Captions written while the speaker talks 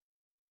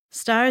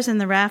Stars in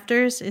the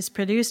Rafters is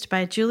produced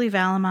by Julie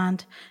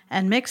Valamont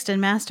and mixed and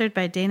mastered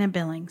by Dana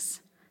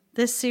Billings.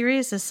 This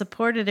series is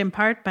supported in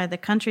part by the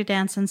Country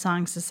Dance and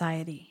Song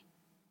Society.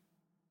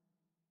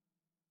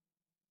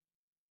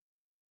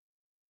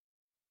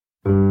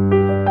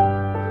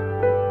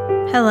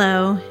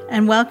 Hello,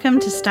 and welcome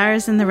to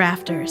Stars in the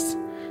Rafters.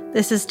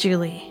 This is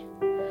Julie.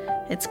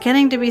 It's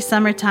getting to be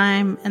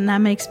summertime, and that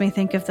makes me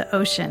think of the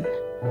ocean.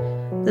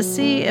 The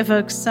sea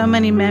evokes so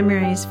many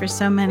memories for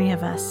so many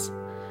of us.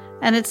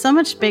 And it's so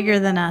much bigger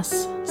than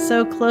us,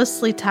 so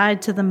closely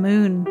tied to the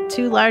moon,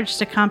 too large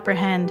to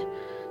comprehend,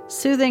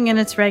 soothing in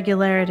its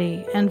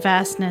regularity and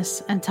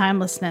vastness and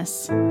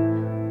timelessness.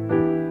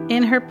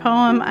 In her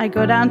poem, I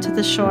Go Down to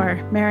the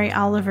Shore, Mary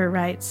Oliver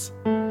writes,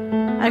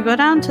 I go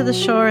down to the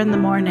shore in the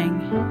morning,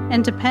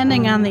 and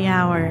depending on the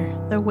hour,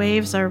 the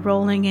waves are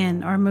rolling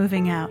in or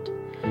moving out.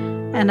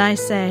 And I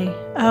say,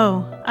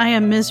 oh, I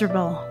am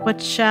miserable. What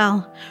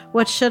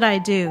should I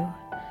do?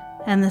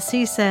 And the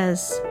sea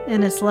says,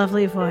 in its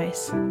lovely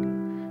voice,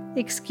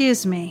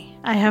 excuse me,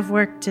 I have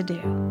work to do.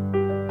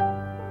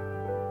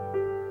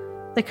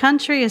 The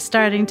country is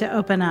starting to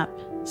open up,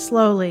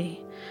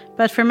 slowly,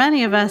 but for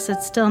many of us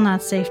it's still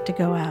not safe to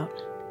go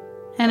out.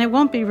 And it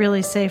won't be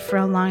really safe for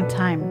a long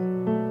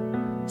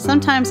time.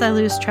 Sometimes I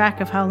lose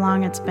track of how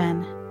long it's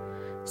been.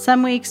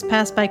 Some weeks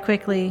pass by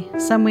quickly,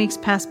 some weeks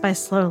pass by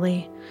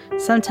slowly.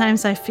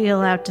 Sometimes I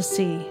feel out to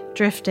sea,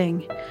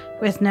 drifting,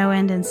 with no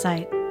end in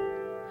sight.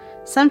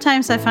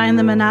 Sometimes I find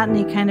the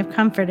monotony kind of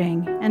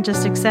comforting and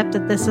just accept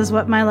that this is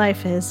what my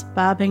life is,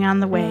 bobbing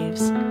on the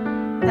waves.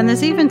 And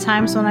there's even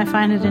times when I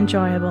find it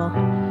enjoyable,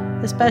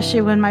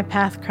 especially when my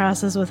path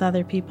crosses with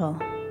other people.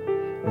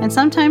 And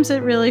sometimes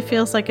it really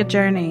feels like a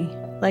journey,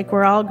 like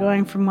we're all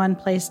going from one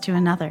place to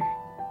another.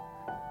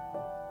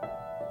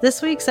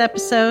 This week's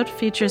episode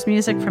features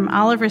music from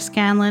Oliver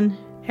Scanlon,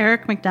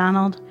 Eric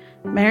McDonald,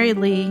 Mary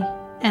Lee,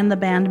 and the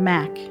band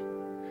Mac.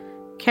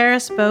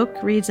 Kara Spoke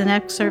reads an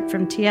excerpt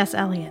from T.S.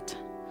 Eliot.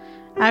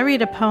 I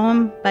read a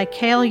poem by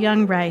Cale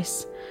Young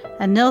Rice,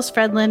 and Nils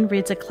Fredlund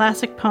reads a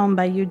classic poem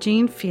by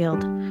Eugene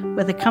Field,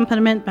 with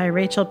accompaniment by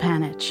Rachel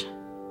Panich.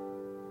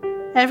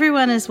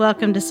 Everyone is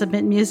welcome to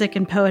submit music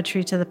and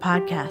poetry to the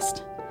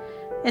podcast.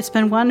 It's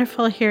been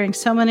wonderful hearing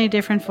so many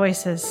different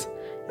voices,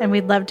 and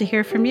we'd love to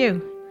hear from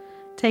you.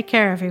 Take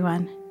care,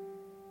 everyone.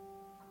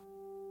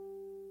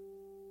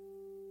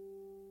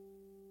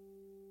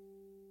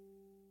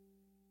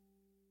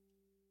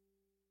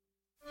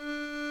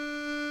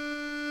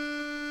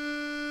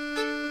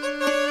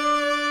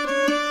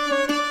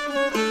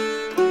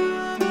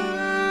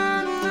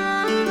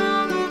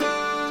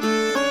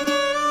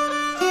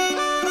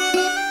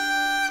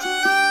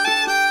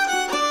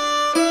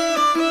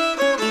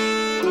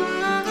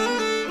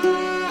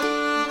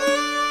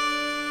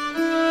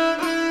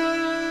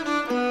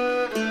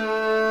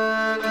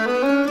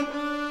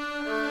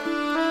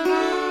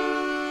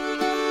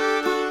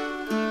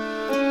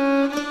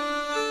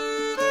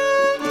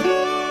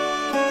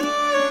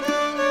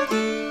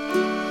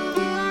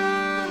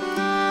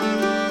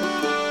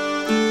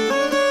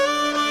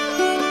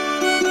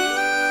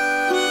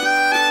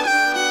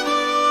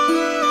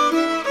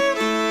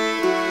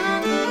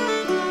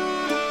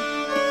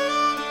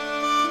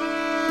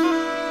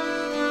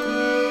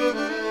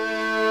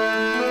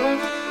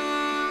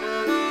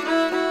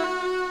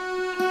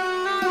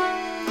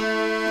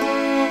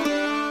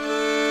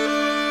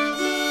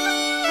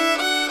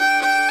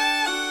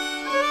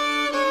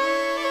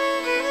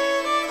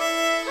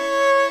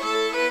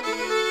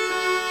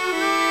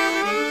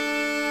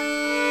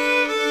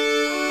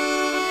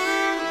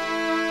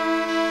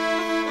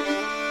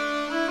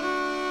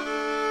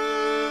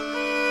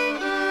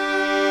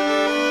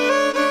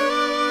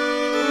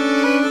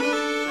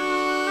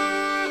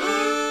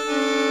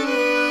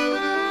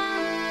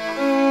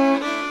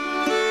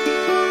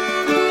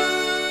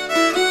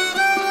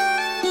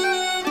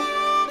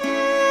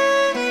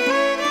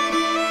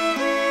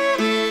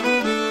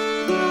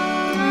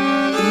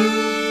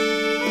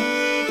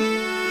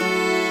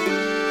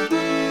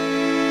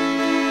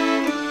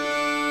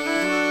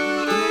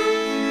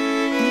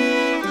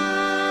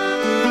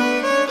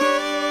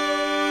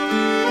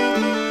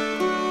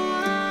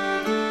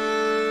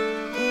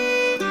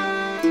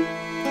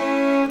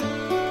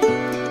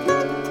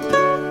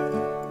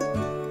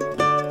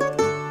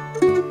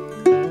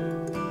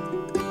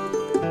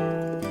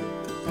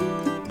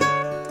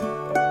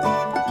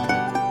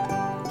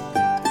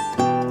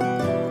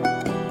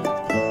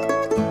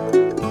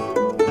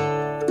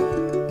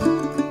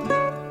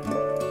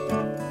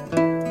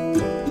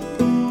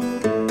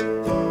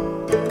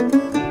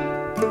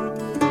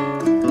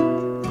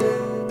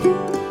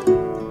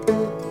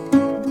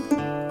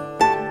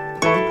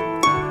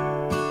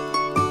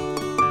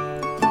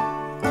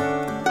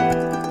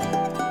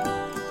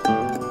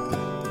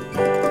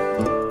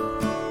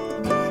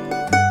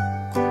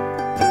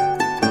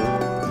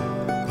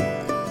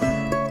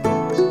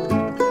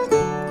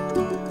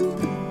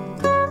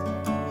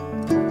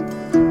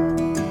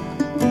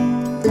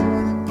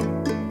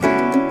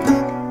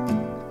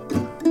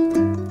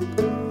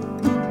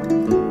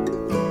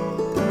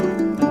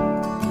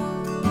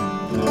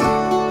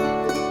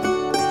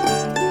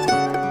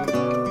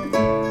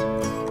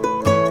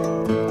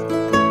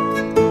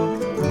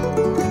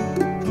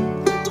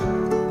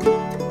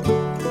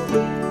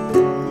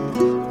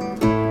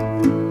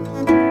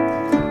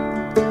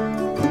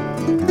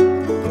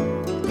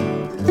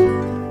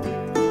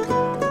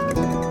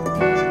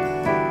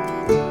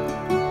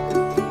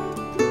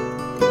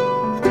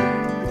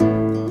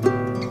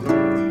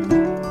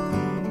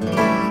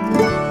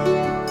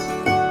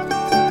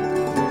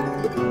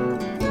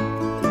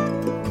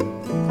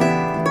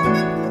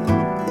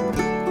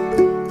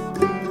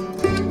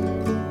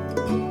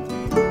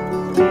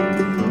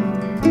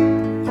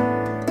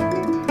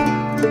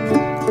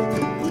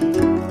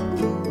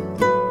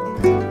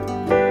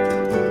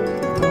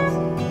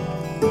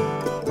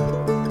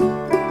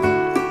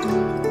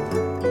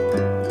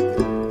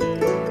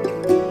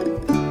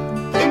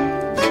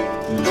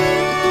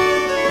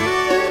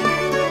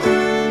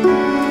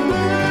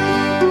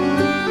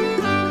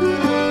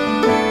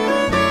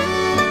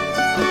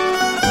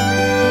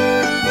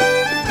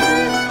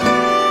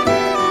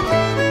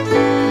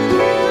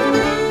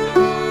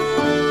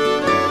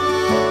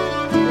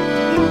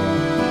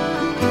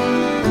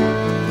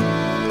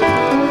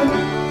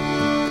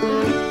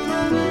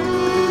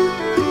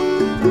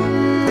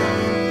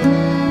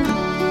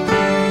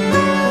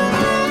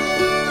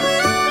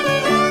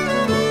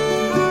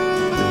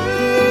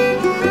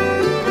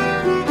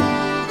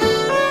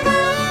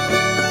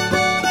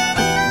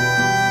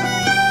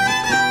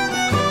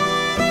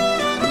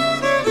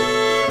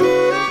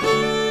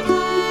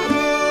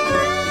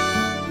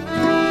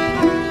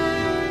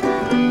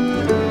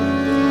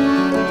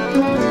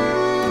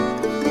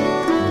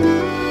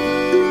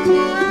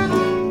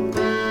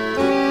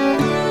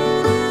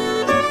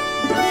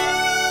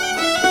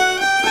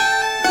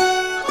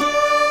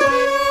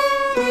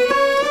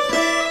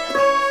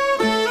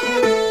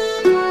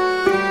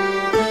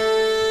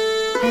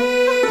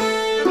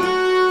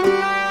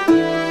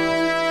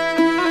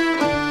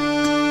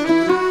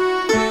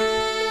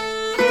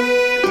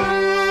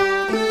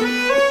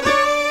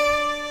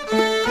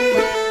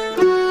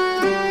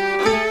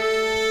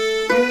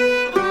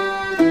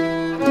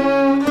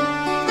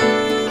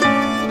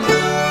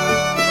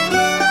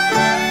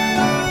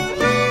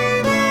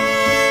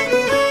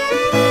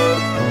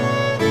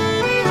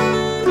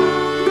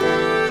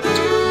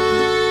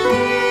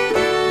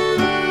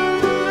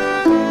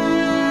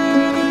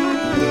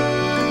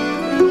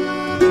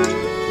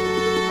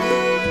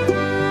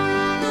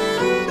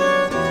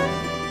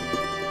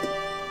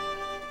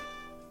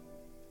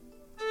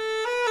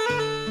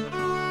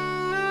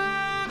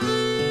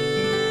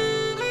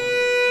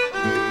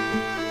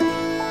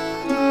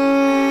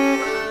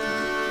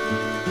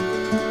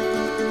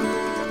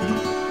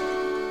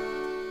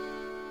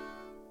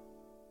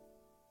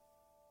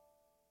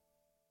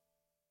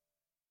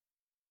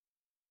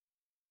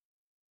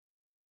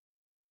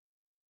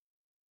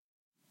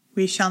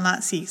 We Shall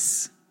Not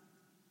Cease,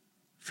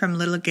 from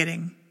Little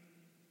Gidding,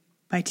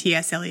 by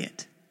T.S.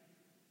 Eliot.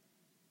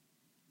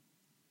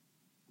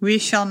 We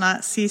shall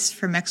not cease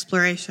from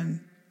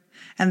exploration,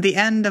 and the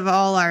end of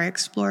all our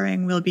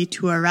exploring will be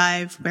to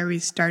arrive where we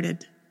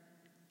started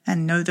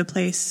and know the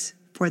place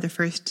for the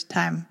first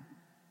time.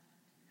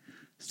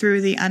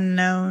 Through the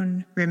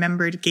unknown,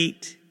 remembered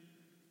gate,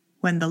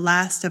 when the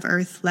last of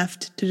earth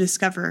left to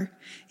discover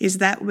is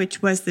that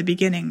which was the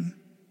beginning.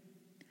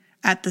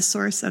 At the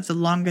source of the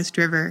longest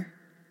river,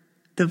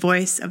 the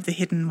voice of the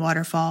hidden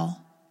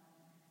waterfall,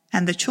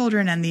 and the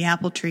children and the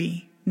apple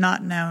tree,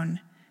 not known,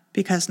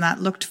 because not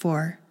looked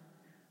for,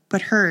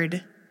 but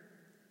heard,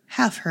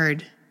 half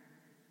heard,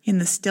 in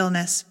the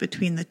stillness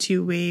between the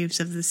two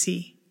waves of the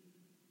sea.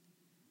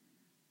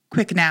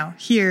 Quick now,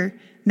 here,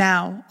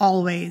 now,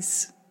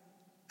 always,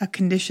 a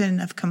condition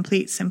of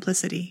complete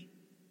simplicity,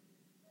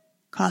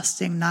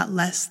 costing not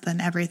less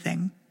than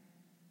everything.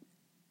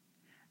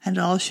 And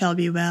all shall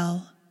be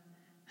well,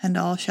 and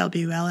all shall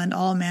be well, and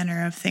all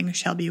manner of things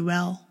shall be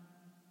well,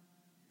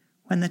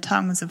 when the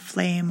tongues of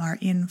flame are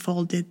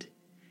infolded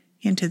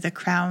into the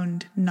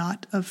crowned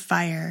knot of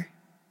fire,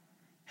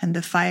 and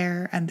the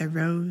fire and the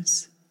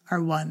rose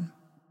are one.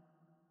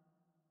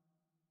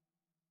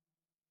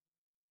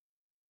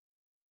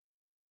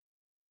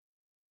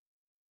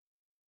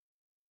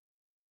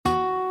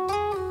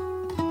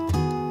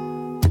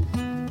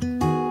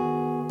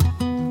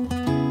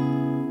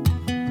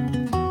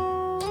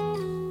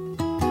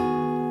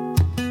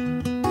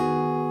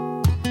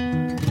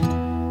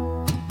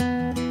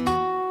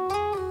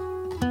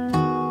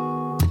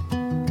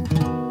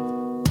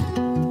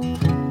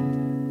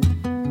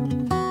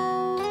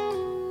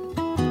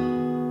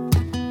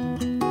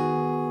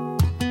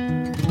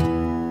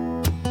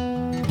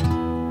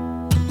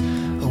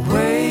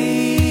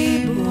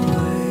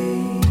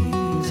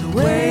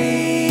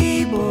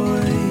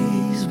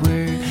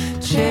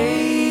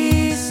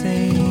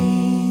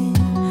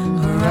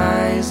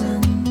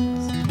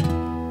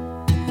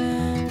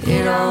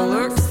 It all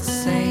looks the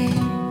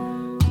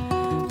same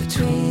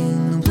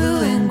between the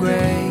blue and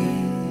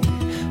gray.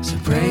 So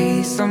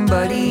pray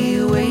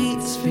somebody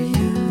waits for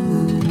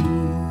you.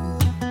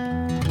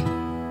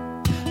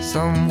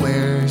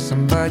 Somewhere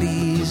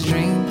somebody's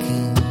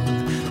drinking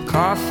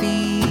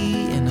coffee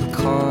in a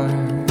car.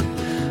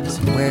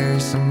 Somewhere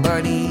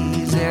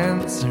somebody's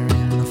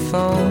answering the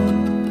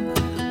phone.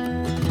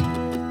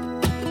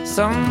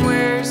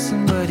 Somewhere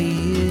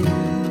somebody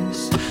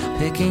is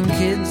picking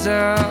kids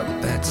up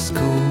at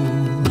school.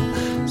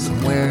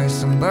 Somewhere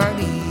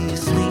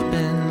somebody's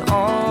sleeping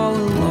all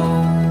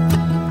alone.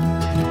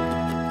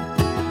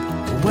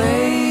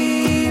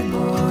 Away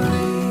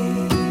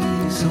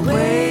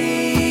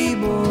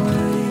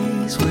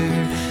boys,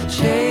 we're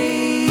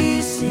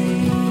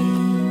chasing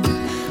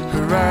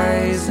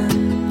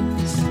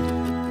horizons.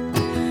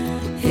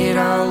 It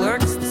all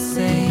looks the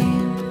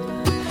same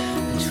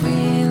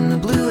between the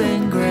blue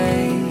and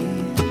gray.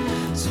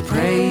 So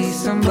pray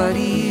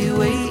somebody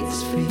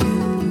waits for you.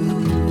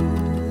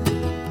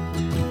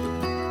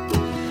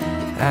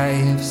 I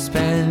have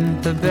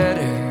spent the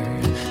better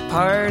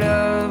part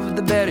of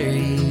the better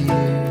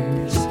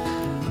years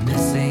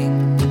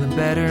missing the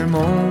better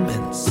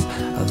moments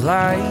of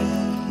life.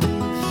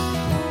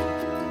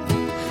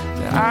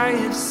 But I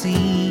have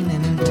seen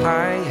an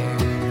entire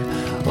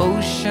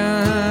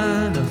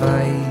ocean of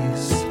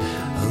ice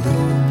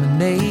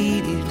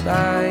illuminated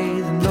by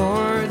the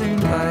northern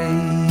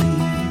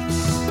lights.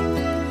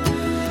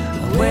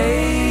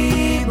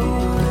 Away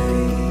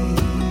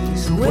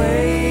boys,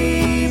 we're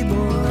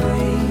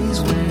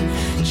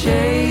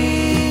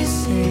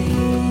chasing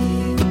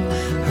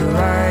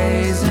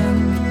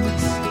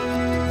horizons.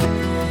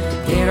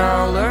 It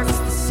all looks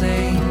the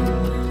same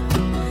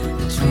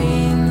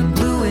between the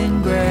blue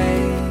and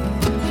gray.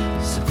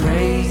 So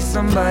pray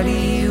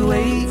somebody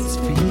waits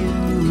for you.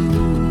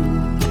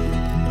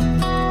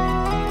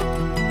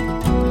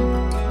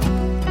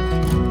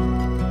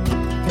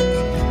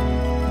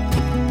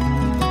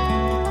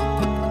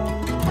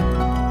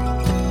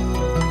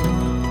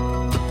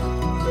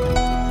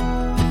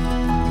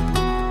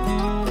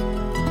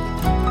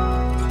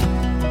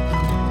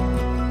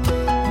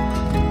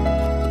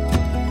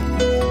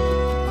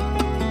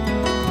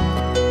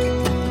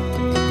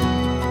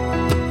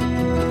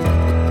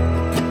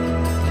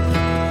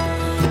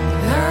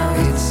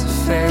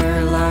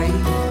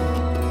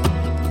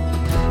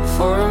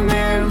 For a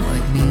man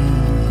like me,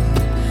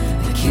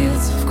 the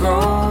kids have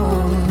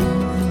grown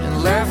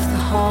and left the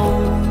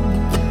home.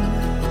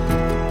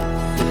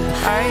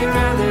 I'd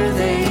rather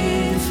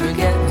they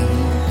forget me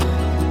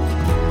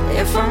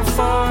if I'm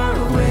far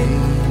away.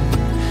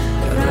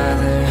 I'd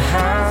rather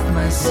have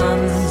my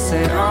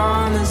sunset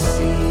on the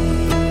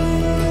sea.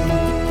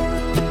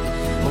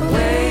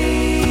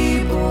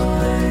 Away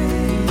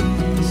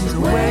boys,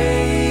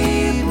 we're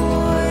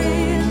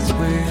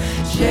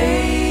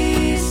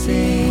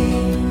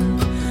chasing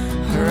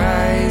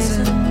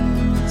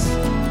horizons.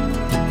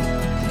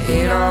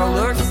 It all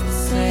looks the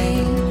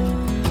same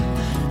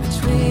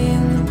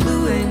between the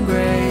blue and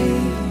gray.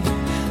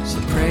 So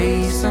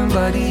pray some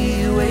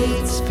somebody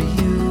waits for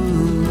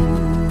you.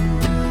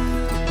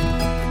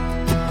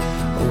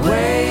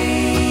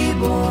 Away,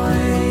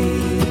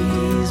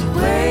 boys,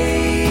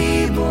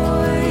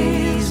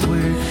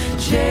 we're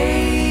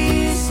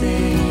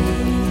chasing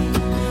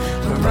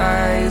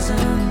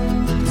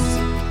horizons.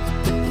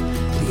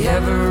 The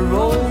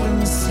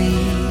ever-rolling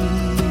sea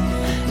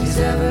is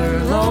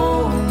ever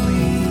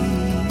lonely,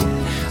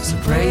 so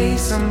pray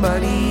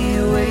somebody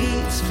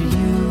waits for you,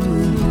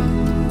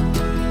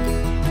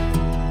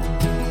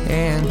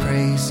 and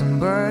pray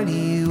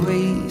somebody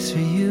waits for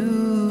you.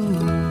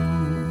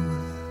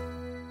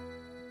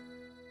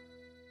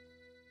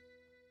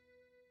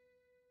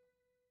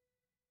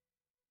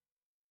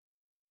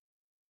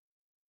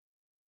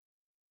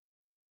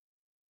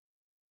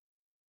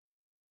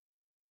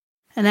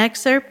 An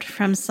excerpt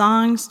from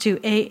Songs to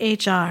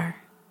AHR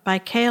by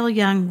Cale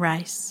Young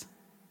Rice.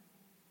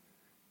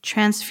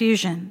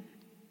 Transfusion.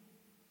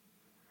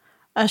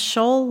 A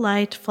shoal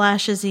light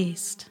flashes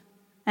east,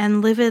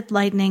 and livid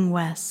lightning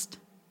west.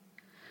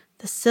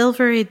 The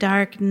silvery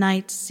dark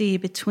night sea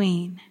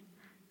between,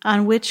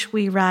 on which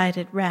we ride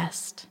at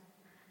rest,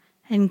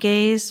 and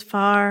gaze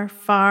far,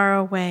 far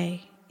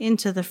away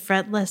into the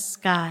fretless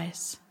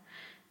skies,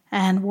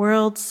 and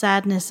world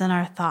sadness in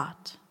our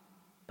thought,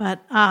 but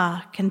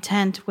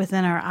content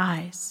within our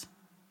eyes.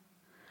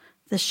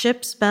 The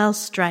ship's bell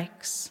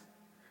strikes.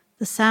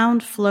 The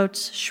sound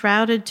floats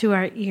shrouded to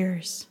our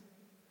ears.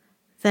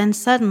 Then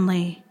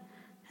suddenly,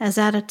 as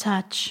at a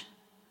touch,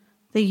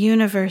 the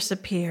universe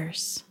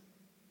appears.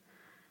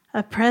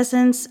 A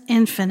presence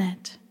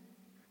infinite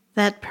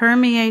that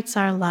permeates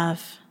our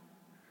love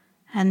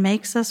and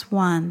makes us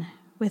one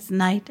with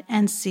night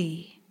and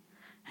sea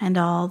and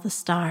all the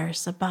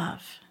stars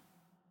above.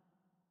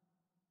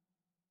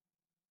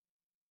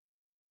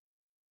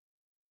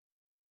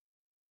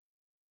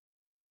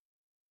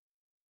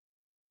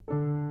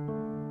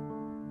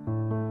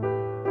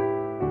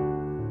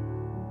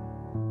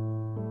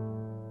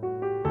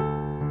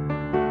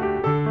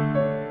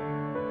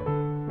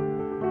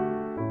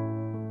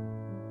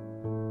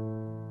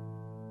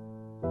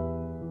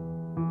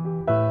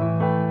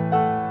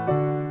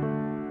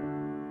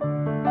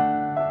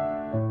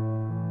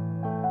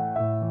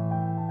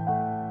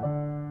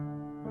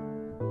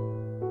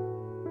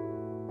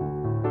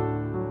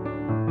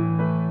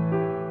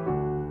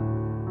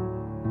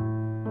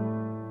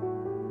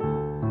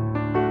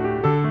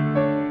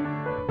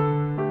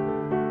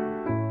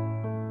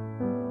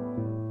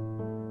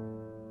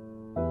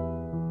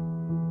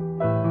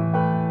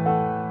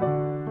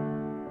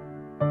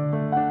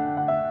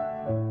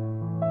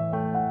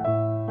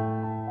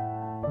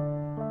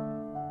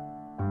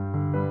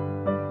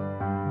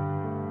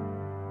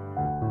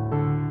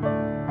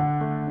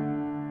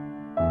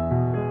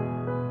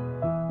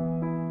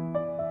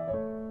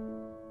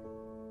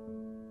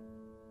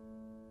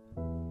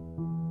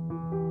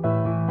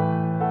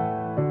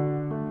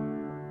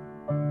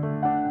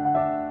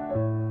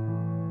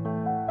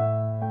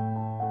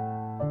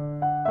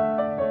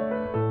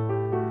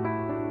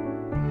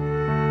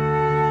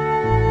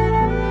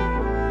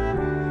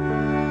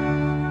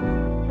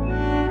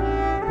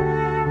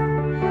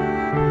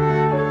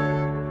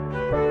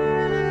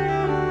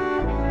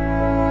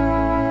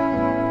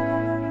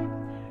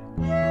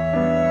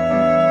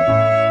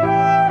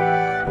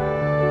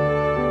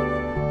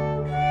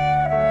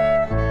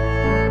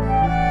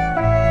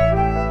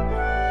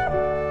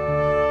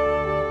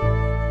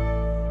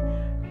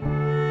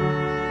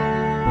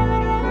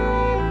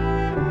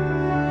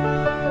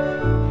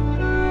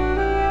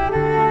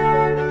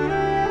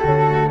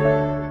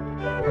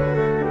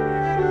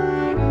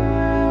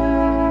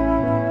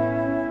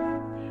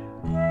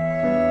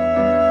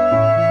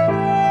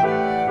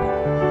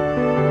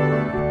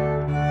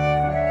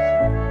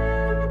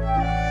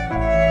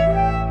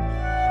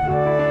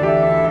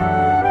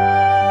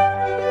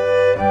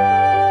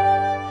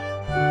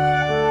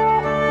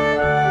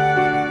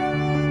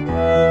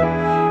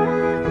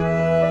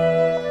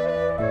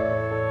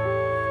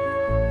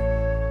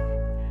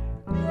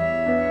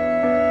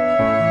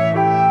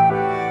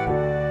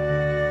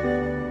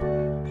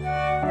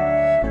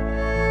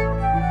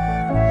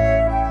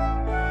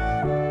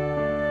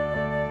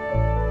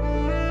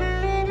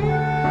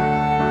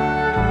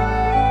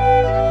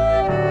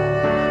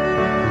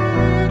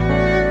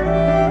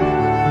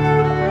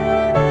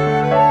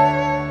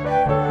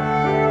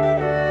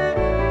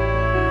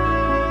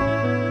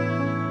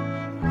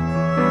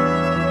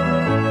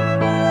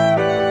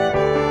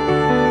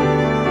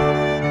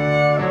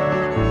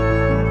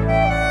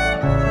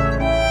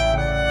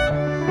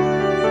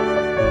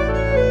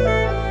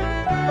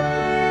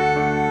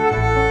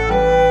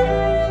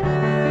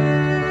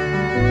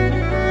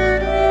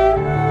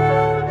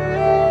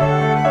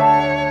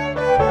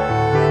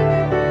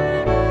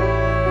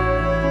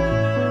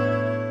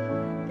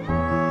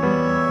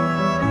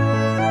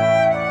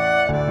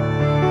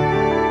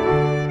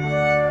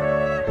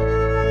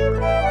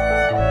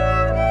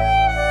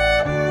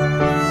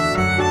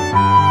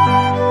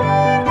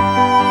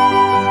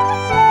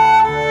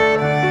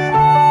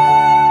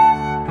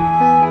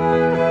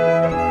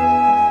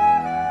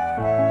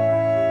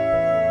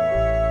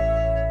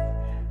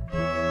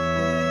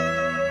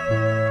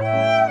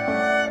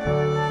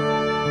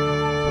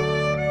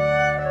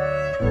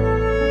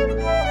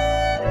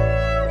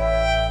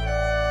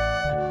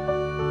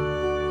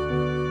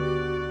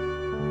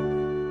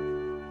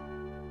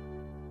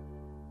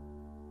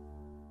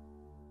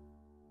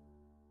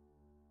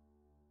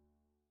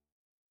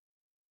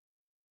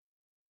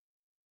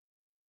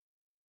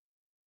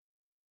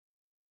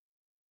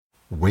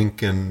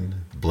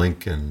 Winkin',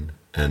 Blinkin',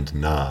 and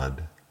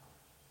Nod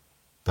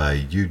by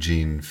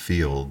Eugene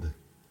Field,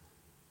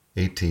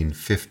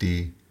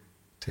 1850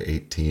 to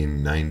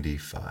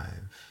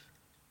 1895.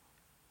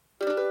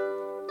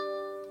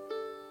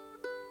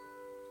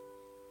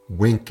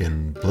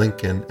 Winkin',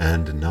 Blinkin',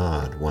 and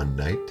Nod one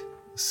night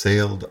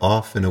sailed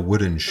off in a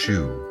wooden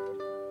shoe,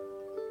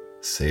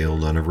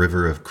 sailed on a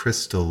river of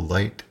crystal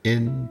light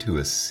into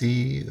a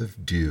sea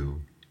of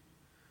dew.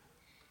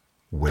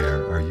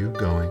 Where are you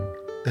going,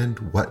 and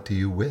what do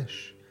you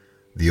wish?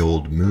 The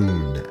old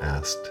moon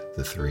asked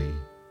the three.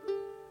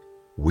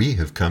 We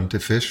have come to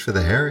fish for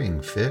the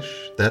herring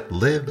fish that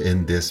live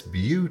in this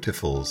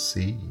beautiful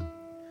sea.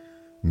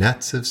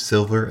 Nets of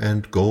silver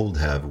and gold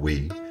have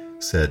we,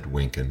 said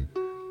Winkin',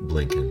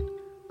 Blinkin',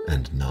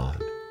 and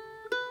Nod.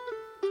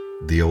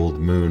 The old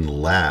moon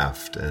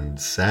laughed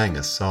and sang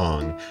a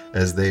song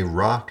as they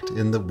rocked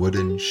in the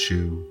wooden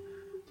shoe,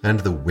 and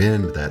the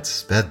wind that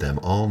sped them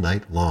all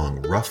night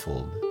long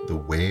ruffled the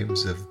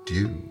waves of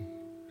dew.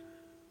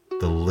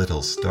 The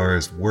little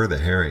stars were the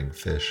herring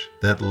fish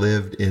that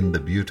lived in the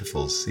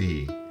beautiful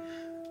sea.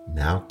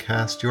 Now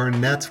cast your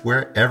nets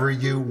wherever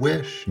you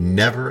wish,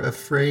 never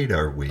afraid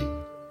are we.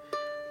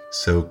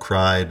 So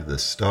cried the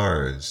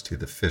stars to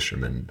the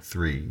fishermen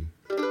three,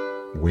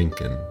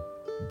 Winkin',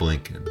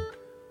 Blinkin',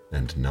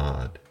 and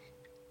Nod.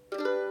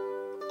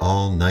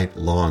 All night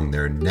long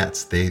their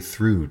nets they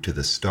threw to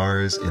the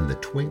stars in the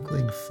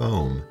twinkling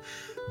foam.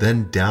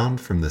 Then down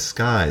from the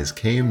skies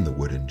came the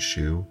wooden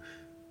shoe,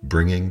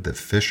 bringing the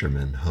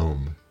fishermen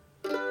home.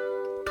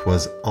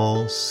 'Twas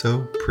all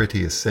so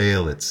pretty a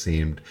sail it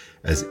seemed,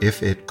 as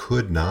if it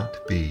could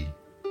not be.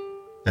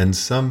 And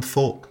some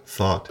folk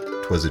thought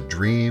 'twas a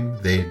dream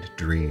they'd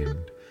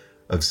dreamed,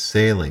 of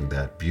sailing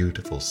that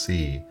beautiful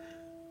sea.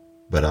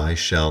 But I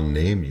shall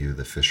name you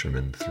the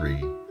fishermen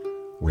three,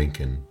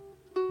 Winkin',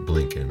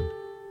 Blinkin',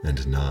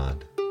 and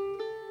Nod.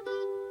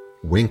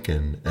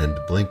 Winkin' and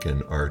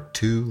Blinkin' are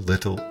two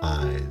little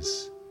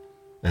eyes,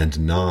 and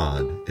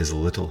Nod is a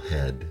little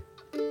head,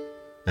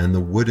 and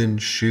the wooden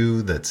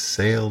shoe that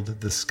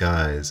sailed the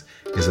skies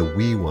is a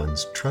wee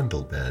one's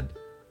trundle bed.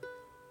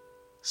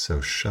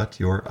 So shut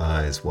your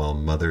eyes while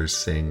mother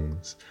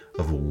sings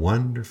of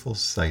wonderful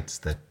sights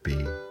that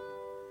be,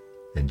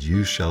 and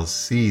you shall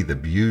see the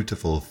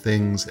beautiful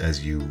things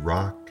as you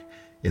rock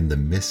in the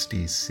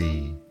misty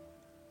sea,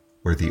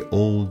 where the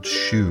old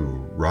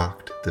shoe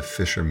rocked the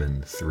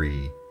fishermen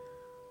three,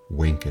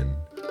 Winkin',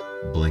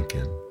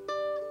 Blinkin',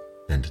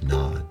 and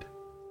Nod.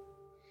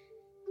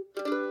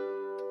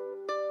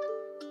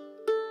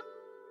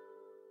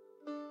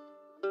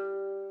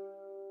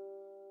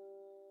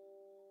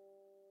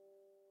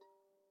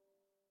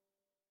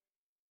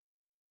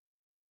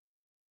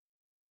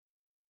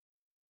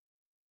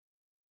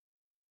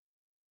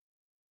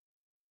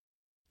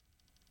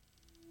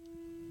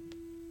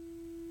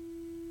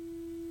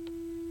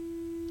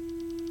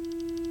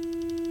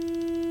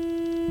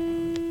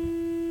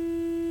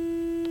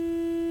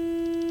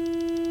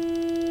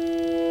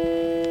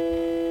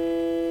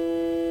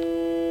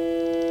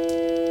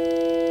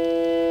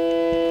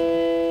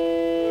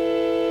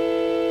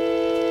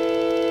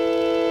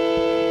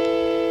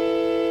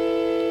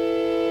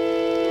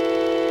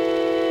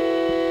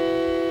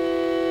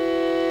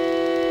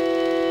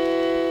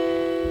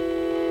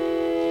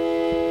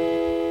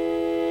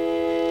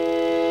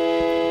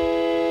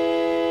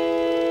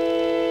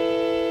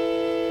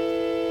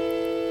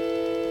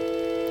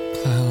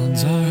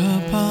 Clouds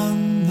are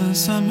upon the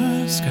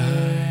summer sky.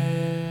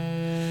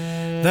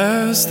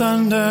 There's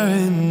thunder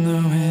in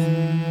the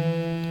wind.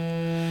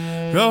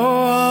 Row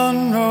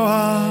on,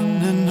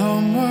 and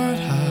homeward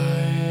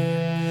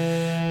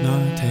high,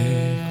 nor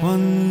take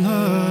one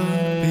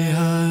look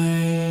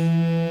behind.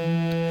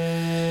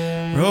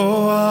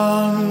 Row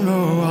on,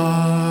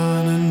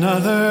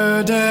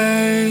 another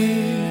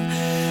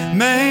day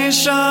may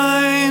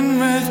shine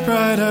with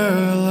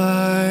brighter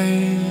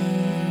light.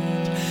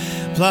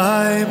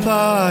 Ply,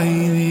 ply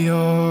the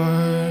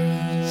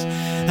oars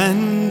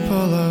and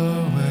pull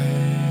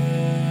away.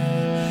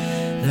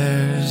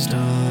 There's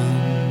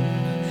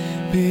dawn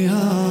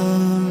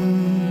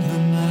beyond the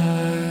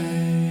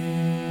night.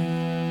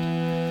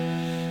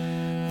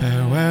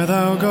 Bear where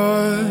thou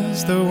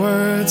goest the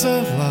words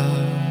of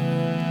love.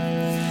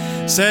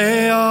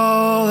 Say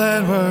all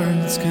that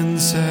words can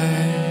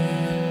say.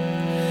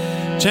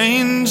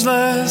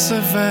 Changeless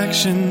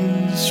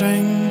affection,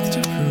 strength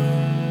to prove,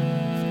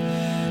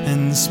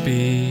 and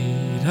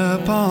speed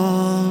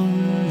upon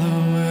the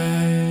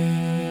way.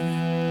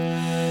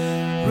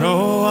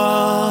 Row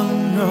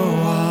on,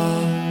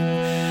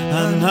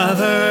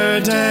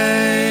 another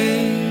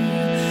day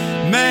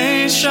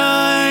may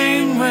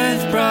shine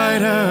with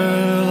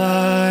brighter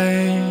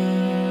light.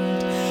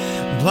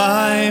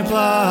 Ply,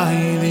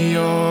 ply the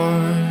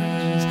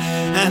oars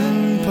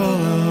and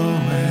pull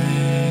away.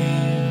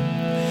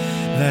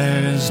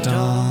 There's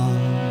dawn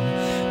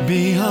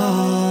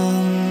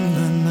beyond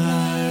the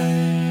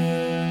night.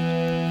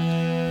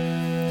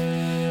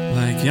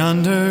 Like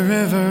yonder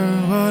river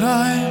would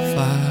I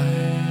fly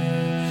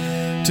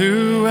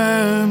to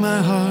where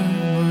my heart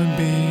would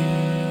be.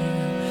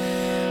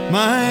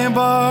 My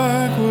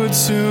bark would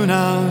soon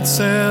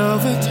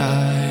outsail the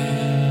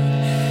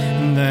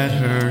tide that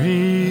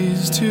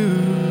hurries to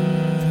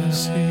the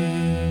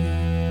sea.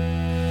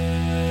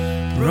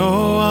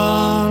 Row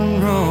on,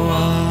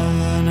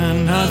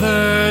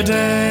 another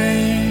day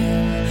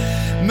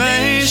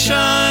may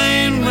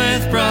shine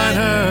with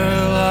brighter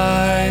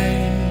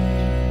light.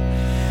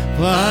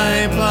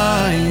 Ply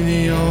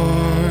the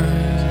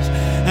oars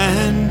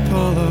and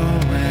pull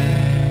away.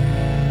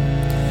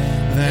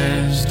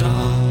 There's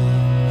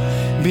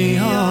dawn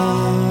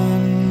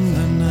beyond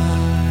the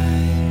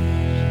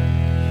night,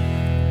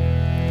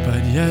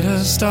 but yet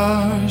a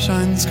star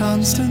shines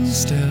constant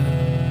still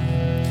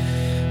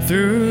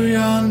through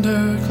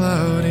yonder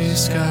cloudy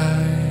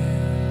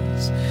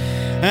skies,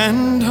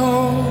 and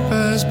hope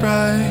as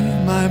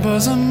bright my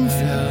bosom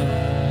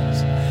fills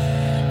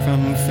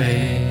from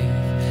faith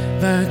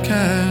that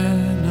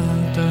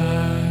cannot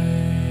die.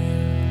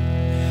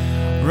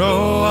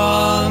 Row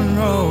on,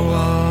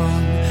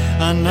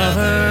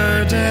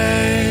 another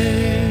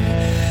day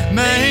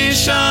may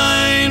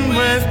shine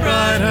with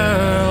brighter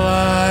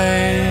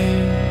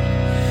light.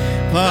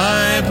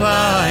 Ply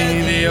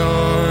the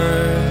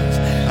oars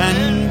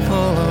and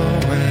pull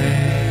away.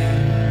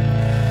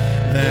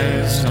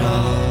 There's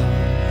dawn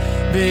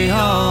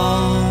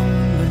beyond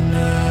the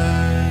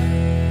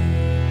night.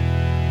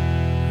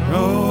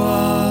 Row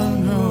on,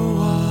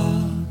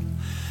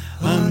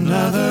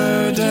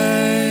 another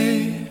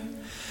day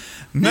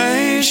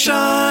may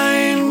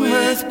shine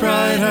with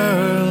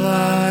brighter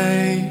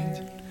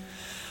light.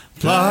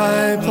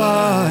 Ply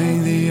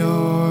the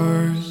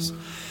oars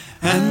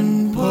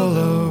and pull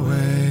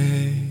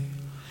away.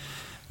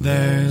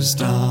 There's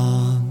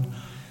dawn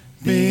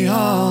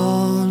beyond